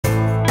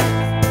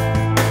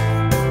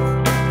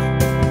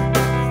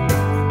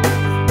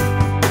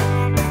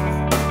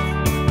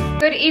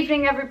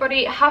evening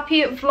everybody,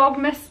 happy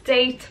Vlogmas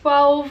day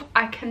 12.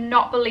 I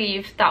cannot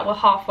believe that we're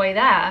halfway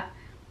there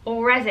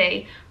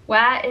already.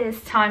 Where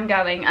is time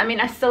going? I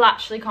mean, I still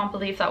actually can't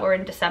believe that we're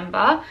in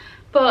December,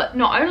 but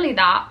not only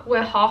that,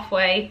 we're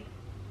halfway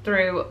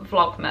through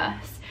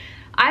Vlogmas.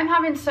 I'm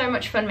having so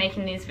much fun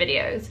making these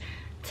videos.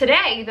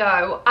 Today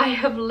though, I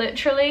have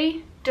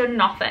literally done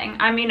nothing.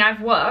 I mean,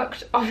 I've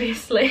worked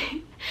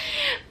obviously,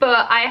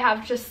 but I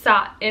have just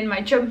sat in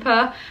my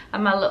jumper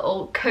and my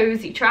little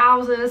cozy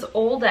trousers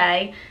all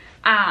day,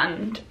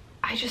 and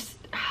I just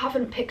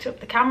haven't picked up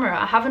the camera.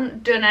 I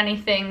haven't done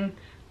anything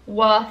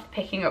worth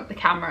picking up the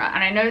camera.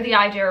 And I know the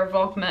idea of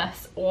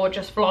Vlogmas, or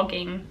just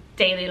vlogging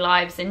daily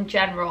lives in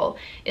general,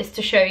 is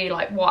to show you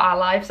like what our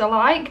lives are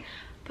like,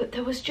 but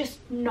there was just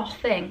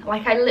nothing.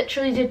 Like, I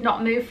literally did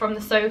not move from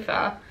the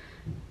sofa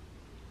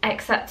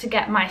except to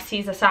get my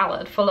Caesar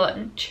salad for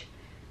lunch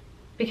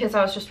because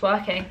I was just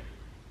working,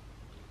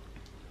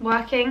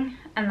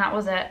 and that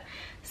was it.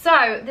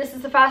 So this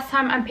is the first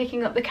time I'm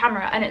picking up the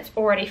camera and it's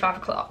already 5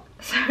 o'clock.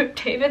 So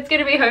David's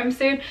gonna be home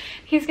soon.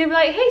 He's gonna be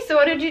like, hey, so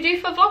what did you do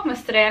for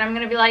Vlogmas today? And I'm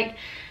gonna be like,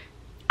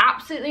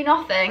 absolutely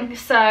nothing.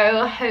 So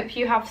I hope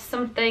you have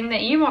something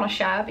that you want to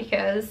share,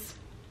 because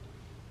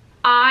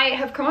I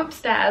have come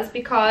upstairs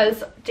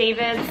because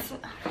David's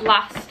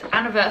last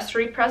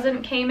anniversary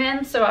present came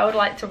in, so I would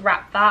like to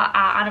wrap that.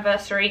 Our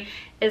anniversary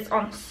is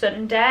on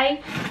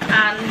Sunday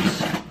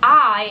and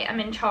I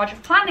am in charge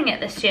of planning it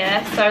this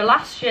year. So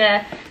last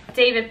year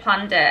David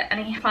planned it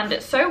and he planned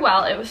it so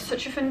well. It was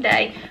such a fun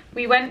day.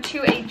 We went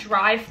to a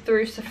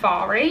drive-through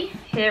safari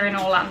here in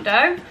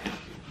Orlando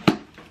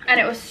and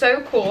it was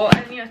so cool,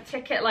 and your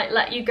ticket like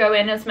let you go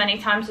in as many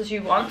times as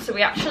you want, so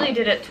we actually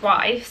did it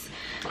twice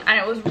and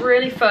it was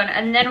really fun.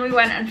 And then we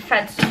went and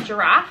fed some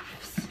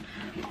giraffes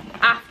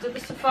after the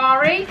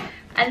safari,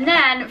 and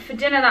then for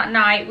dinner that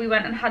night we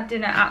went and had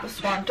dinner at the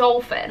Swan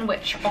Dolphin,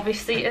 which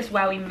obviously is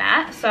where we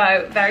met,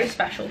 so very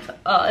special to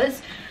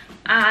us,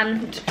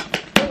 and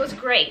it was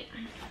great.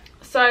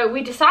 So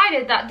we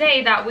decided that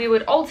day that we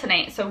would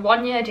alternate, so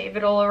one year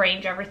David will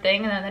arrange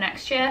everything and then the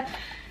next year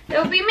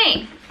it'll be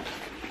me.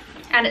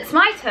 And it's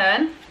my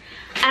turn,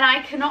 and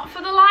I cannot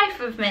for the life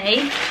of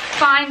me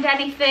find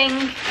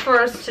anything for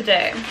us to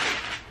do.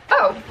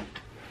 Oh,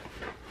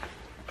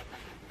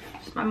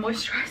 just my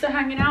moisturizer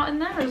hanging out in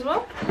there as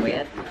well,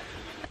 weird.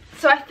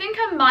 So I think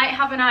I might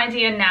have an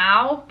idea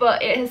now,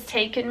 but it has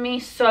taken me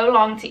so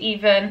long to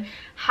even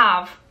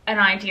have an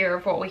idea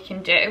of what we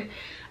can do.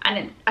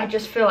 And I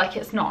just feel like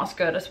it's not as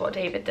good as what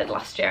David did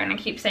last year, and I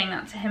keep saying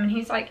that to him and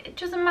he's like, it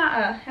doesn't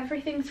matter,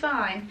 everything's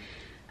fine.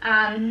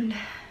 And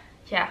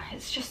yeah,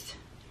 it's just,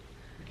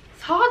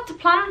 it's hard to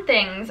plan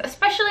things,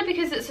 especially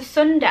because it's a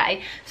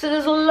Sunday, so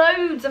there's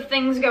loads of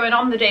things going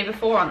on the day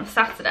before on the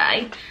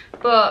Saturday,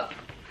 but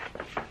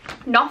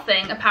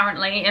nothing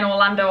apparently in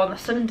Orlando on the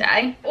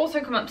Sunday.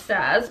 Also come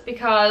upstairs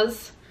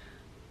because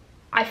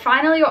I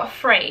finally got a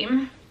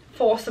frame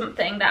for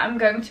something that I'm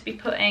going to be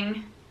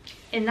putting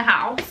in the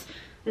house.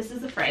 This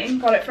is the frame,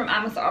 got it from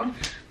Amazon,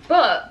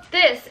 but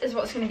this is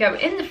what's going to go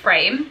in the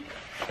frame.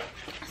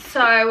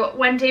 So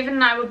when David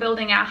and I were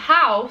building our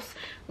house,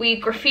 we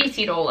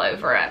graffitied all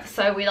over it.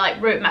 So we like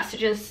wrote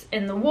messages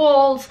in the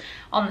walls,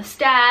 on the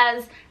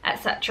stairs,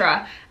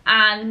 etc.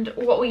 And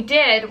what we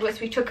did was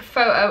we took a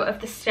photo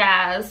of the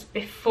stairs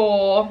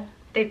before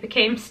they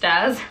became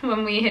stairs,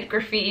 when we had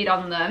graffitied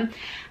on them,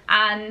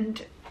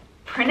 and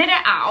printed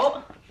it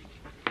out.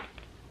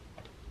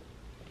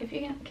 If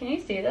you can you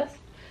see this?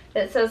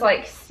 It says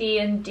like C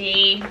and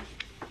D,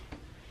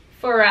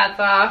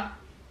 forever,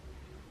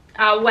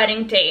 our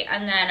wedding date,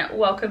 and then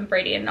welcome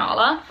Brady and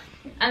Nala.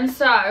 And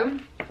so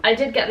I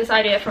did get this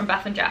idea from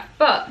Beth and Jeff,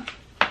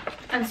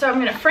 and so I'm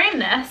gonna frame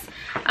this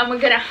and we're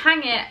gonna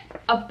hang it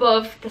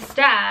above the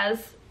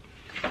stairs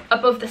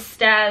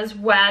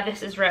where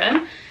this is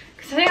written,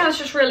 because I think that's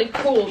just really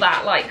cool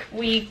that like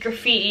we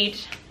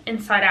graffitied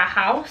inside our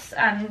house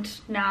and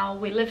now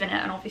we live in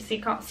it and obviously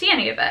you can't see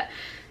any of it.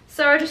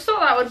 So I just thought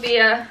that would be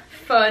a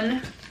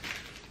fun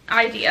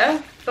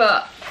idea,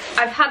 but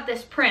I've had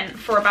this print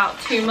for about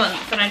 2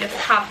 months and I just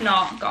have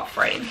not got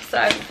framed.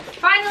 So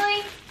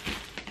finally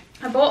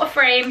I bought a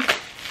frame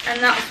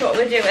and that's what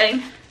we're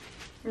doing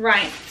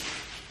right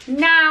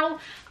now.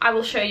 I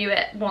will show you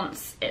it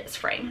once it's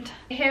framed.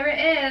 Here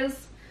it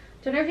is.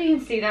 Don't know if you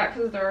can see that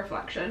because of the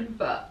reflection,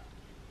 but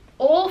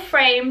all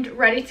framed,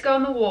 ready to go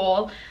on the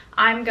wall.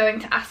 I'm going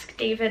to ask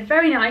David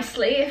very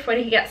nicely if when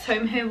he gets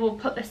home he will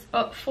put this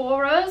up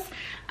for us,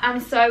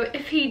 and so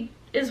if he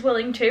is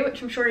willing to,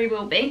 which I'm sure he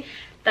will be,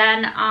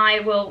 then I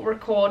will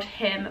record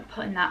him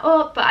putting that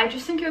up. But I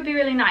just think it would be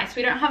really nice.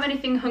 We don't have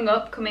anything hung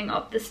up coming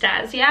up the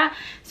stairs yet,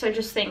 so I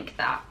just think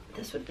that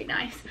this would be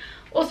nice.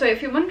 Also,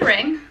 if you're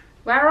wondering,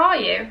 where are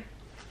you?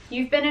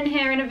 You've been in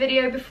here in a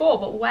video before,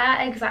 but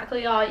where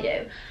exactly are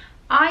you?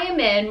 I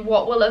am in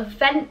what will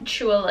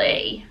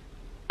eventually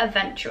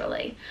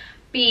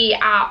be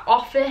our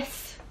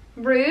office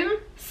room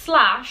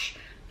slash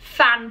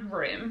fan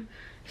room.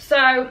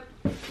 So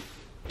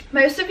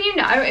most of you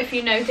know, if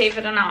you know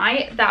David and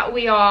I, that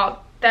we are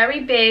very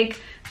big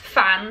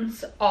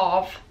fans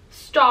of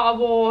Star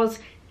Wars,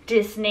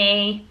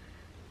 Disney,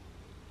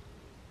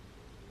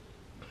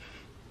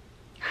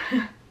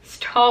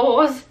 Star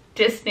Wars,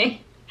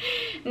 Disney,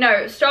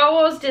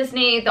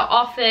 The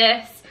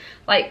Office,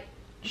 like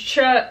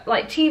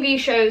TV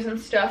shows and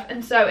stuff.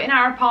 And so in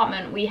our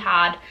apartment we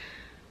had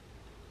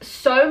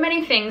so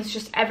many things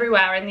just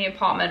everywhere in the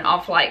apartment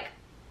of like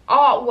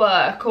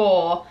artwork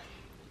or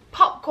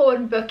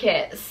popcorn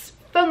buckets,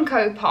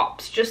 Funko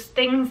Pops, just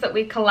things that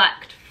we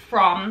collect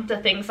from the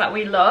things that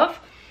we love.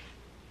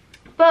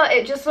 But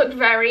it just looked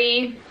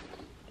very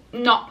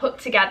not put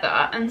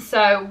together, and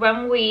so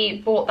when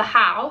we bought the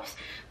house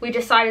we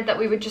decided that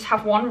we would just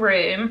have one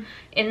room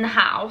in the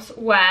house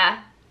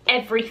where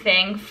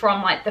everything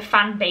from like the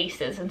fan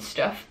bases and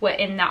stuff were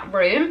in that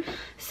room.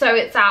 So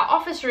it's our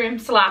office room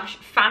slash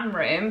fan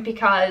room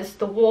because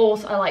the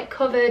walls are like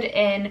covered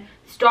in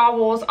Star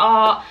Wars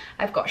art.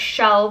 I've got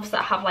shelves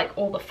that have like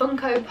all the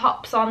Funko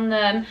Pops on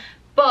them,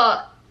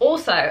 but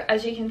also,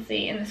 as you can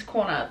see in this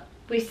corner,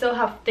 we still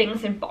have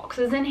things in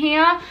boxes in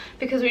here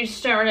because we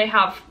just don't really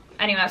have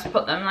anywhere to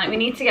put them. Like, we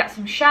need to get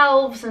some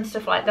shelves and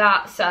stuff like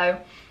that. So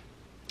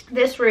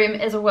this room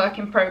is a work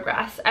in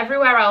progress.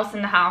 Everywhere else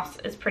in the house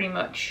is pretty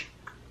much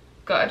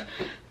good,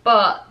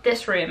 but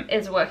this room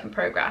is a work in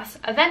progress.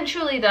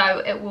 Eventually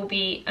though, it will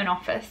be an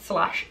office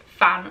slash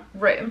fan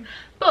room.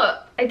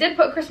 But I did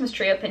put a Christmas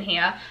tree up in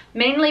here,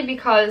 mainly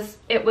because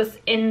it was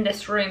in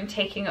this room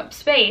taking up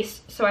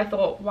space. So I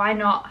thought, why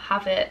not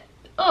have it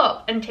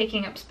up and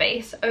taking up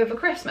space over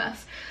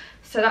Christmas?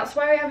 So that's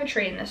why we have a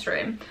tree in this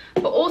room.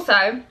 But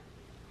also,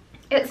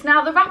 it's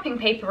now the wrapping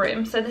paper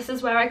room, so this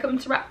is where I come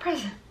to wrap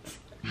presents.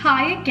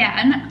 Hi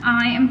again,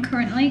 I am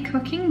currently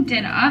cooking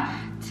dinner.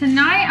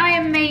 Tonight I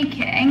am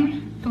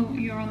making, oh,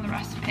 you're on the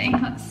recipe,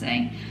 let's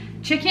see.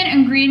 Chicken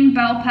and green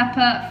bell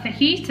pepper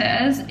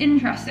fajitas.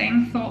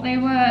 Interesting, thought they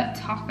were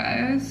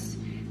tacos.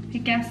 I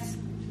guess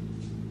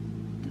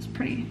that's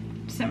pretty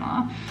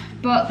similar.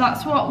 But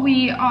that's what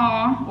we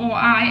are, or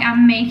I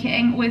am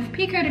making, with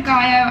pico de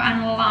gallo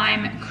and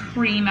lime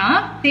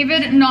creamer.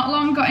 David not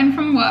long got in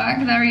from work.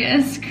 There he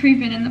is,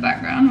 creeping in the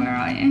background. Where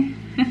are you?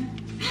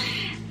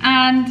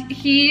 And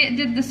he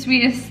did the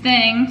sweetest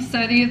thing.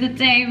 So the other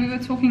day we were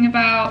talking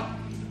about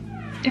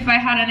if I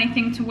had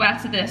anything to wear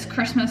to this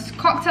Christmas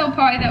cocktail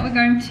party that we're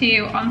going to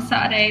on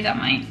Saturday that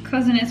my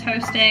cousin is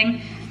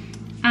hosting.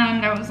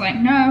 And I was like,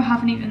 no,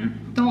 haven't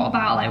even thought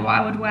about like what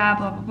I would wear,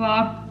 blah, blah,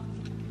 blah.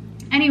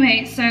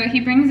 Anyway, so he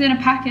brings in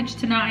a package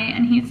tonight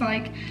and he's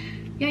like,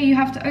 yeah, you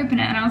have to open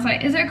it. And I was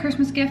like, is it a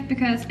Christmas gift?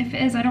 Because if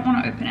it is, I don't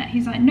want to open it.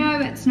 He's like, no,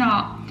 it's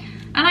not.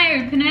 And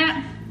I open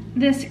it.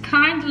 This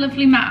kind,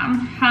 lovely man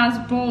has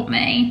bought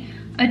me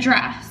a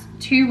dress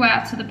to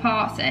wear to the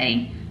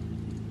party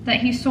that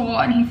he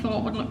saw and he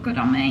thought would look good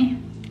on me.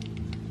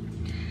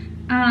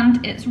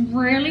 And it's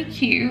really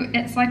cute.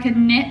 It's like a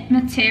knit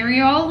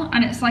material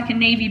and it's like a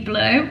navy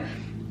blue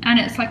and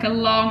it's like a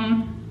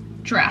long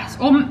dress,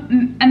 or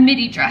a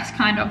midi dress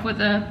kind of, with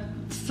a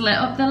slit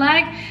up the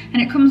leg,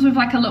 and it comes with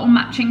like a little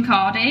matching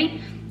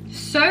cardi.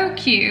 So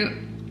cute,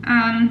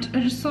 and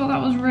I just thought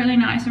that was really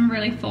nice and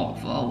really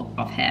thoughtful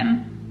of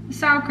him. The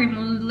sour cream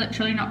will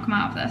literally not come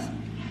out of this.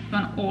 It's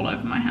gone all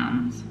over my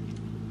hands.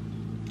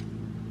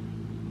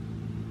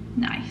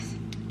 Nice.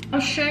 I'll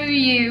show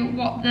you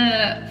what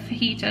the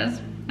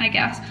fajitas, I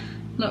guess,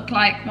 look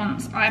like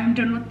once I'm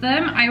done with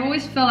them. I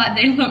always feel like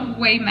they look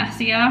way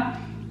messier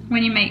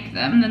when you make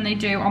them than they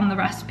do on the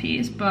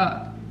recipes,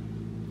 but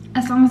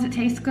as long as it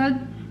tastes good,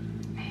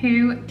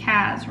 who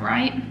cares,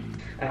 right?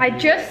 I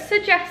just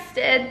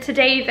suggested to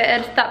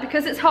David that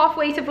because it's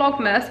halfway to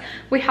Vlogmas,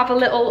 we have a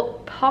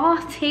little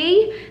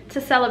party to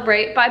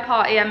celebrate. By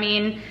party, I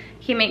mean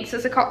he makes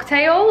us a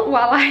cocktail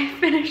while I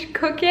finish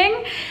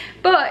cooking.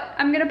 But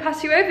I'm gonna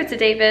pass you over to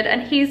David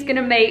and he's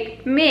gonna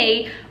make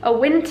me a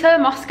winter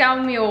Moscow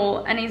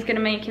Mule and he's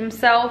gonna make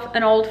himself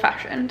an old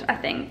fashioned, I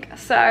think.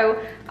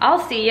 So I'll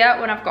see you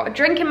when I've got a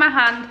drink in my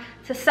hand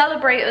to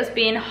celebrate us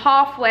being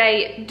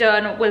halfway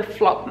done with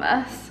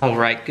Vlogmas. All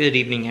right, good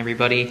evening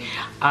everybody.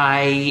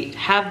 I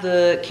have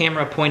the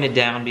camera pointed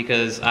down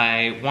because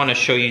I want to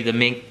show you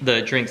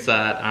the drinks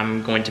that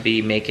I'm going to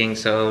be making.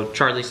 So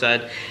Charlie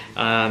said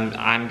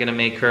I'm gonna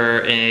make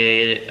her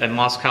a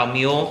Moscow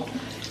Mule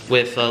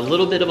with a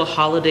little bit of a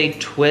holiday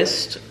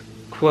twist,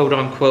 quote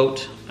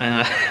unquote,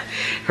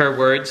 her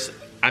words.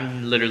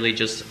 I'm literally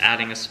just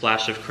adding a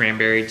splash of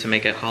cranberry to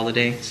make it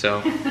holiday.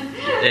 So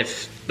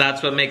if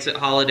that's what makes it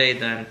holiday,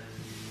 then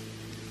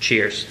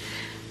cheers.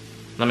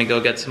 Let me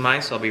go get some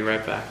ice, I'll be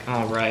right back.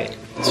 All right,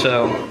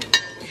 so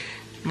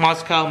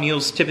Moscow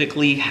Mules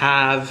typically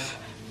have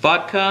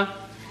vodka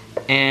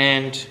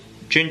and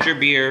ginger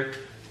beer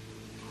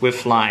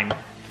with lime.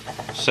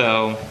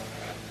 So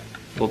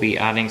we'll be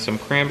adding some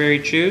cranberry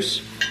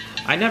juice.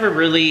 I never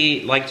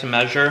really like to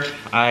measure.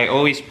 I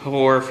always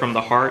pour from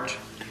the heart.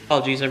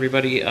 Apologies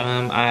everybody,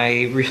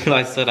 I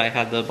realized that I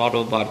had the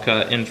bottle of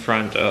vodka in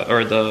front,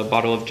 or the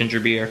bottle of ginger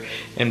beer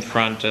in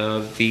front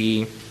of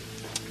the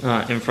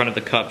in front of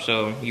the cup,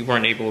 so you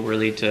weren't able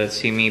really to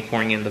see me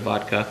pouring in the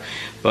vodka.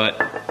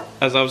 But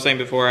as I was saying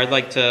before, I'd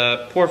like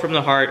to pour from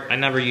the heart. I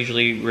never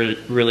usually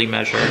really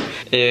measure.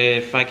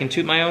 If I can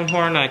toot my own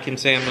horn, I can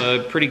say I'm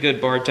a pretty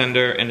good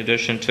bartender in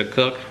addition to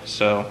cook,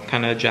 so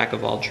kind of a jack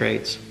of all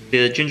trades.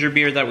 The ginger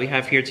beer that we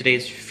have here today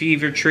is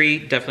Fever Tree,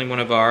 definitely one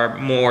of our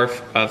more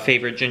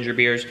favorite ginger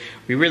beers.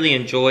 We really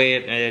enjoy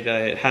it.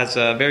 It has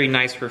a very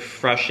nice,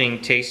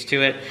 refreshing taste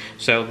to it.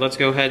 So let's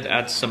go ahead and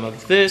add some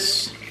of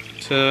this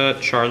to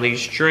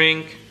Charlie's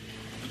drink.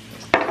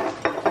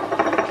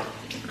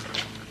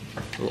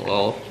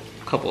 A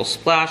couple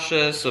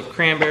splashes of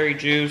cranberry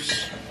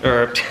juice,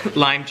 or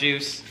lime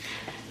juice,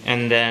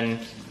 and then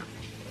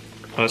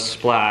a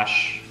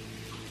splash,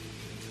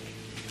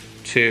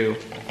 too,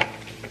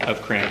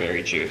 of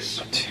cranberry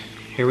juice.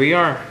 Here we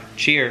are.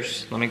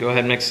 Cheers. Let me go ahead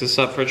and mix this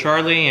up for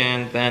Charlie,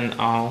 and then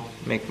I'll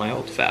make my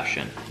old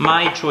fashioned.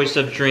 My choice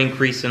of drink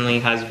recently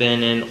has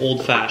been an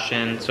old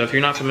fashioned. So if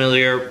you're not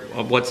familiar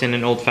of what's in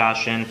an old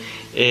fashioned,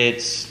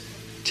 it's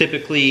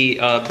typically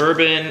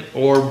bourbon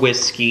or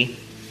whiskey,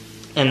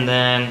 and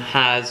then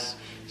has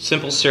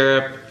simple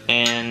syrup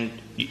and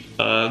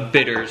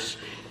bitters.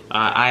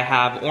 I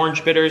have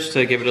orange bitters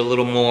to give it a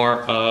little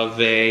more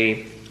of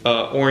a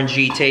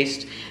orangey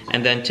taste,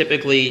 and then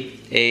typically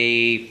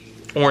a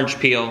orange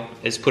peel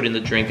is put in the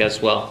drink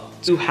as well.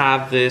 To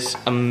have this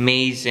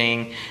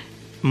amazing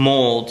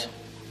mold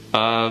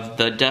of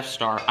the Death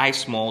Star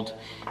ice mold,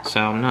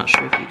 so I'm not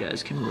sure if you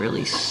guys can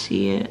really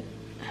see it.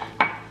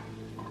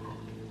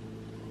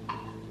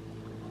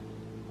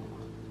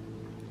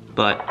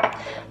 But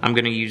I'm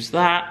gonna use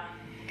that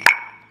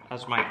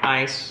as my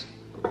ice.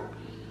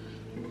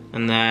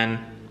 And then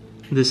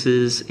this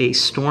is a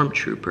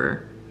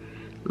Stormtrooper.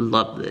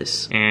 Love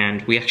this.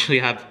 And we actually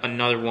have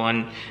another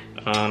one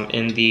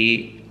in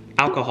the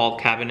alcohol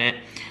cabinet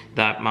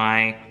that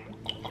my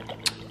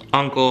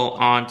uncle,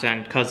 aunt,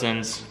 and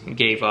cousins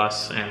gave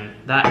us, and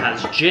that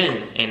has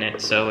gin in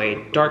it, so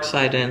a dark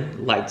side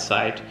and light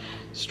side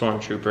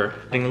Stormtrooper.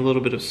 Adding a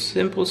little bit of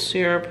simple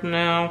syrup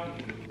now.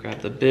 Grab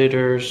the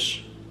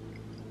bitters.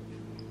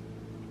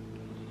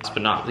 Last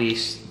but not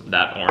least,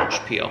 that orange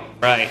peel.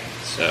 Right,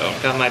 so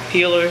got my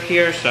peeler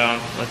here,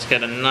 so let's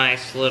get a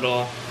nice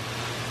little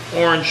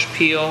orange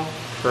peel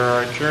for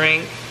our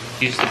drink.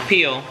 Use the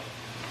peel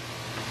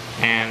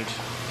and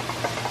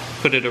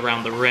put it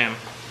around the rim.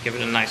 Give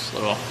it a nice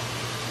little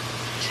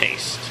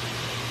taste.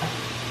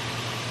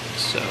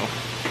 So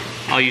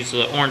I'll use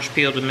the orange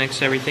peel to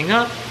mix everything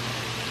up.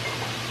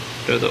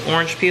 Throw the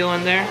orange peel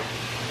in there.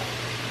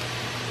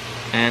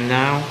 And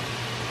now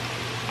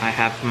I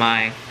have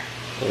my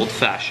old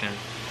fashioned.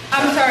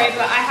 I'm sorry,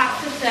 but I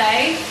have to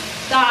say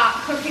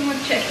that cooking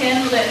with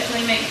chicken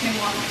literally makes me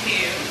want to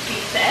be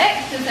sick.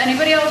 Does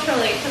anybody else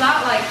relate to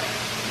that? Like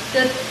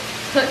the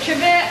touch of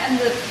it and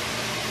the...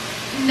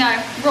 No,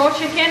 raw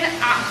chicken,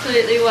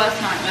 absolutely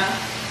worst nightmare.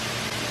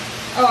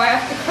 Oh, I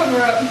have to cover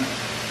up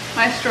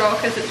my straw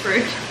because it's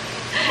rude.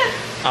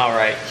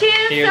 Alright,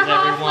 cheers to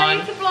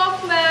everyone. To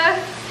Vlogmas.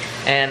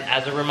 And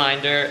as a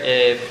reminder,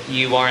 if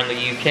you are in the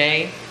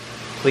UK,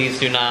 please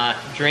do not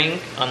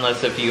drink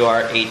unless if you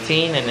are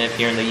 18, and if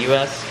you're in the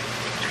US,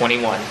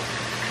 21.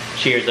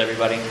 Cheers,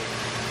 everybody.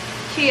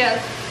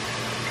 Cheers.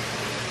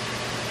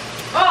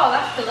 Oh,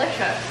 that's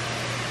delicious.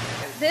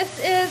 This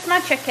is my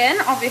chicken,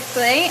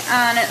 obviously,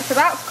 and it's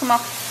about to come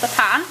off the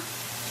pan.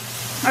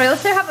 I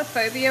also have a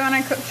phobia when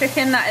I cook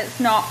chicken that it's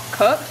not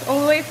cooked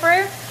all the way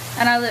through,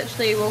 and I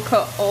literally will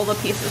cut all the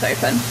pieces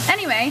open.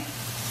 Anyway,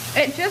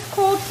 it just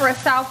called for a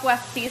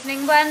Southwest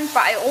seasoning blend,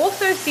 but I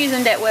also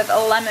seasoned it with a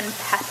lemon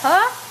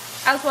pepper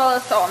as well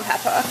as salt and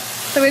pepper.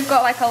 So we've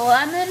got like a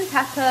lemon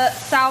pepper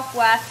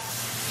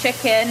Southwest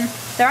chicken.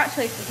 They're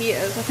actually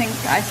fajitas. I think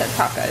I said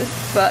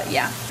tacos, but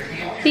yeah.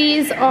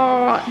 These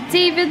are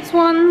David's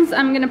ones.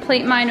 I'm gonna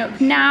plate mine up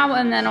now,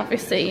 and then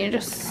obviously you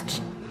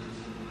just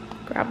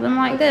grab them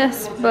like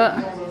this. But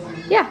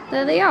yeah,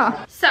 there they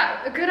are. So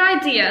a good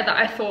idea that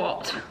I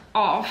thought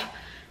of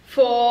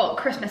for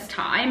Christmas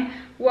time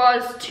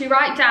was to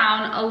write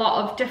down a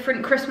lot of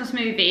different Christmas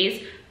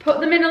movies,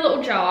 put them in a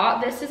little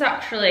jar. This is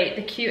actually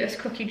the cutest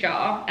cookie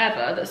jar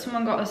ever that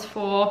someone got us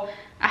for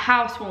a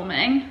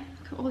housewarming.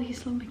 Look at all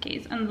these little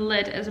Mickeys, and the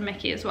lid is a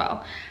Mickey as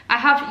well. I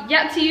have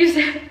yet to use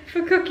it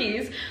for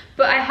cookies,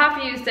 but I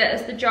have used it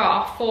as the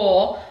jar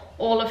for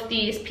all of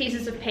these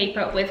pieces of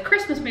paper with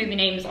Christmas movie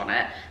names on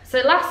it.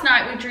 So last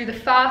night we drew the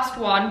first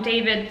one.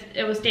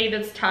 It was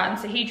David's turn,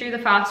 so he drew the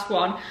first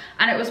one,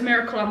 and it was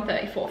Miracle on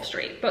 34th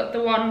Street, but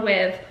the one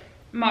with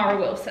Mara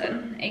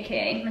Wilson,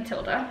 aka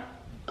Matilda.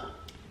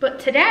 But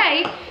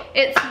today,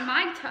 it's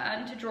my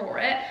turn to draw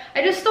it.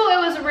 I just thought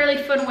it was a really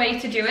fun way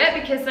to do it,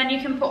 because then you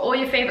can put all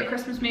your favorite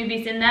Christmas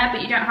movies in there,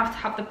 but you don't have to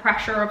have the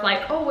pressure of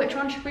like, oh, which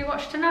one should we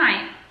watch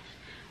tonight?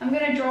 I'm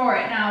gonna draw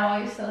it now while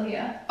you're still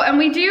here. And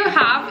we do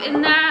have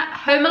in there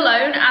Home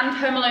Alone and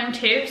Home Alone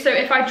 2. So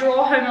if I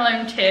draw Home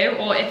Alone 2,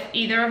 or if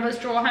either of us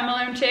draw Home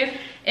Alone 2,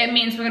 it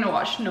means we're gonna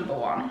watch number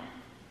 1.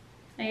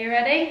 Are you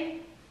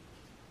ready?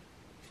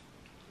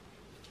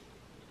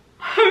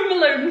 Home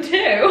Alone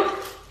 2?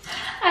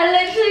 I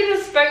literally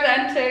just spoke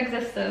that into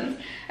existence.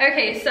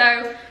 Okay,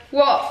 so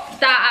what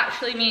that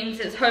actually means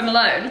is Home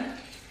Alone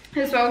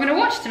is what we're gonna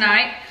watch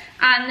tonight.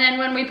 And then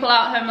when we pull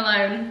out Home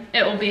Alone,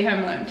 it will be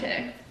Home Alone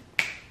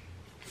 2.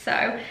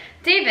 So,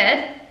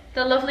 David,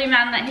 the lovely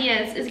man that he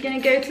is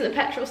gonna go to the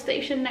petrol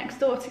station next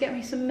door to get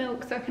me some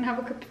milk so I can have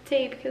a cup of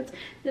tea because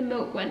the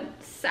milk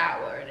went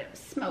sour and it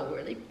smelled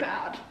really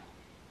bad.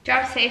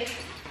 Drive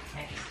safe.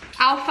 Thanks.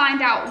 I'll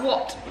find out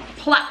what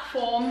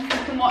platform you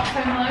can watch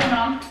Home Alone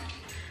on.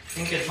 I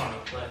think it's on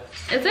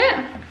Netflix. Is it?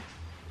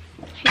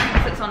 He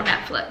thinks it's on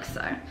Netflix,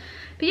 so.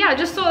 But yeah, I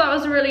just thought that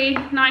was a really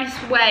nice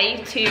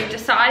way to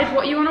decide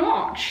what you want to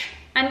watch.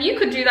 And you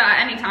could do that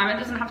at any time. It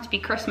doesn't have to be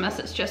Christmas.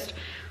 It's just,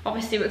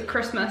 obviously with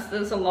Christmas,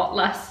 there's a lot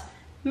less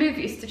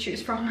movies to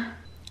choose from.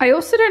 I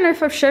also don't know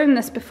if I've shown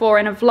this before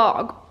in a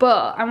vlog,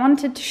 but I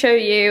wanted to show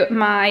you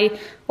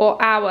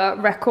our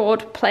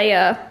record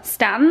player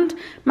stand.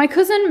 My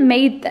cousin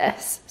made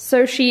this.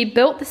 So she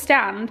built the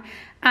stand,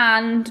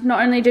 and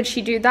not only did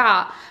she do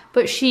that,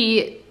 but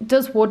she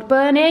does wood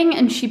burning,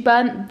 and she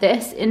burnt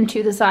this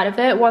into the side of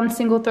it. One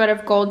single thread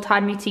of gold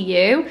tied me to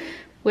you,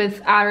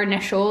 with our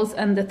initials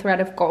and the thread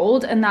of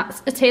gold, and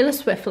that's a Taylor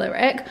Swift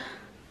lyric.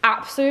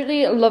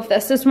 Absolutely love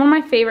this. This is one of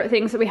my favorite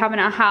things that we have in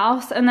our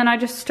house, and then I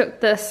just stuck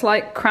this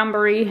like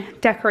cranberry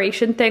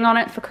decoration thing on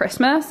it for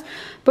Christmas.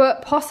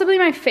 But possibly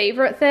my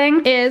favorite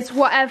thing is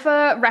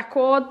whatever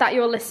record that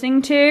you're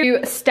listening to,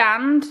 you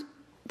stand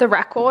the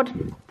record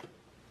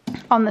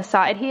on the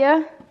side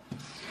here.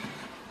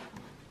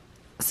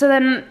 So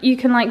then you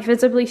can like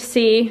visibly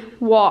see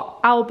what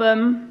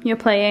album you're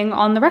playing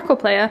on the record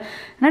player.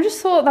 And I just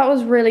thought that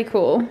was really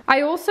cool.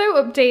 I also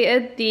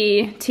updated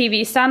the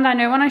TV stand. I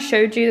know when I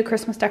showed you the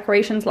Christmas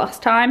decorations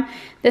last time,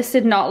 this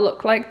did not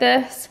look like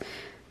this.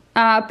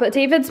 But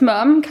David's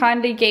mum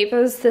kindly gave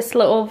us this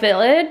little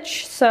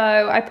village. So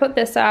I put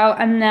this out,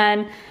 and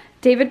then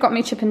David got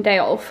me Chip and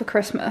Dale for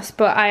Christmas,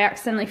 but I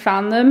accidentally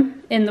found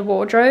them in the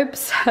wardrobe,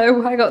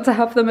 so I got to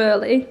have them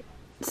early.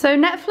 So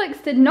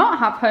Netflix did not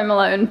have Home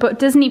Alone, but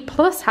Disney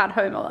Plus had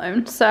Home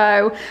Alone.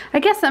 So I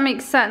guess that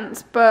makes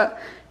sense, but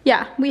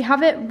yeah, we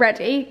have it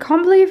ready.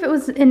 Can't believe it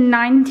was in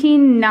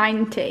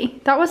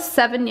 1990. That was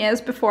 7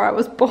 years before I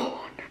was born.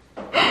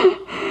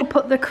 We'll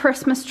put the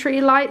Christmas tree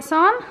lights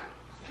on.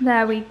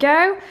 There we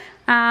go.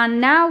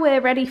 And now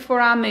we're ready for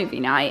our movie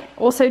night.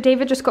 Also,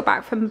 David just got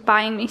back from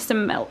buying me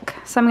some milk,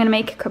 so I'm gonna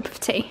make a cup of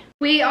tea.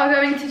 We are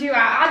going to do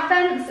our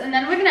advents, and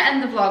then we're gonna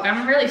end the vlog.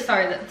 I'm really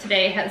sorry that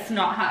today has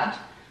not had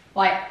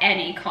like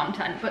any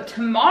content, but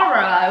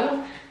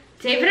tomorrow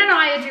David and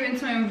I are doing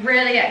something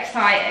really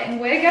exciting.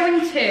 We're going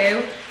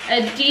to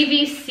a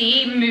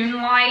DVC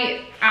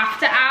Moonlight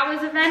after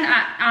hours event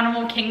at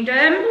Animal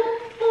Kingdom.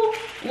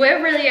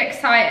 We're really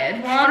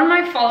excited. One of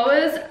my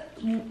followers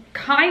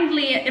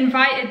kindly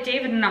invited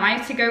David and I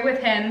to go with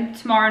him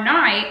tomorrow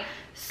night,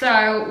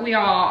 so we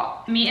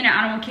are meeting at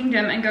Animal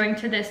Kingdom and going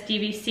to this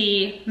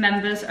DVC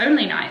members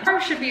only night.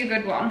 Tomorrow should be a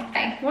good one.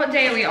 Okay, what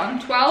day are we on?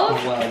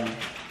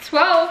 12?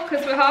 12,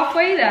 because we're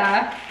halfway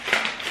there.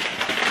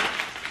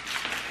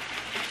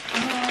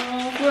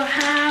 Oh, we're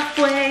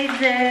halfway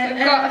there.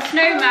 We've got a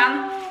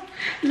snowman.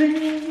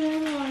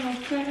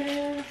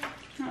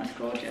 That was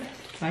gorgeous.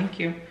 Thank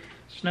you.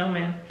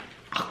 Snowman.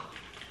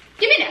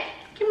 Give me that.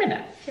 Give me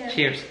that. Cheers.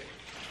 Cheers.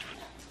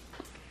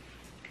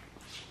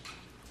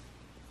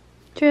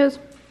 Cheers.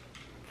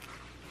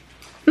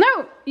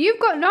 No, you've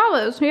got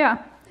dollars.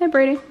 Yeah. Hey,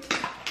 Brady.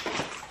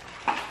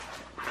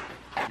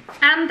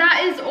 And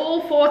that is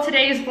all for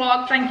today's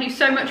vlog. Thank you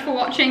so much for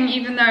watching,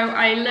 even though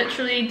I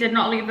literally did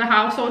not leave the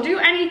house or do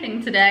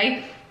anything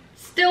today.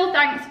 Still,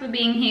 thanks for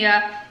being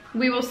here.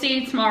 We will see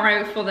you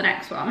tomorrow for the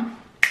next one.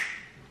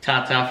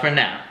 Ta-ta for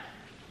now.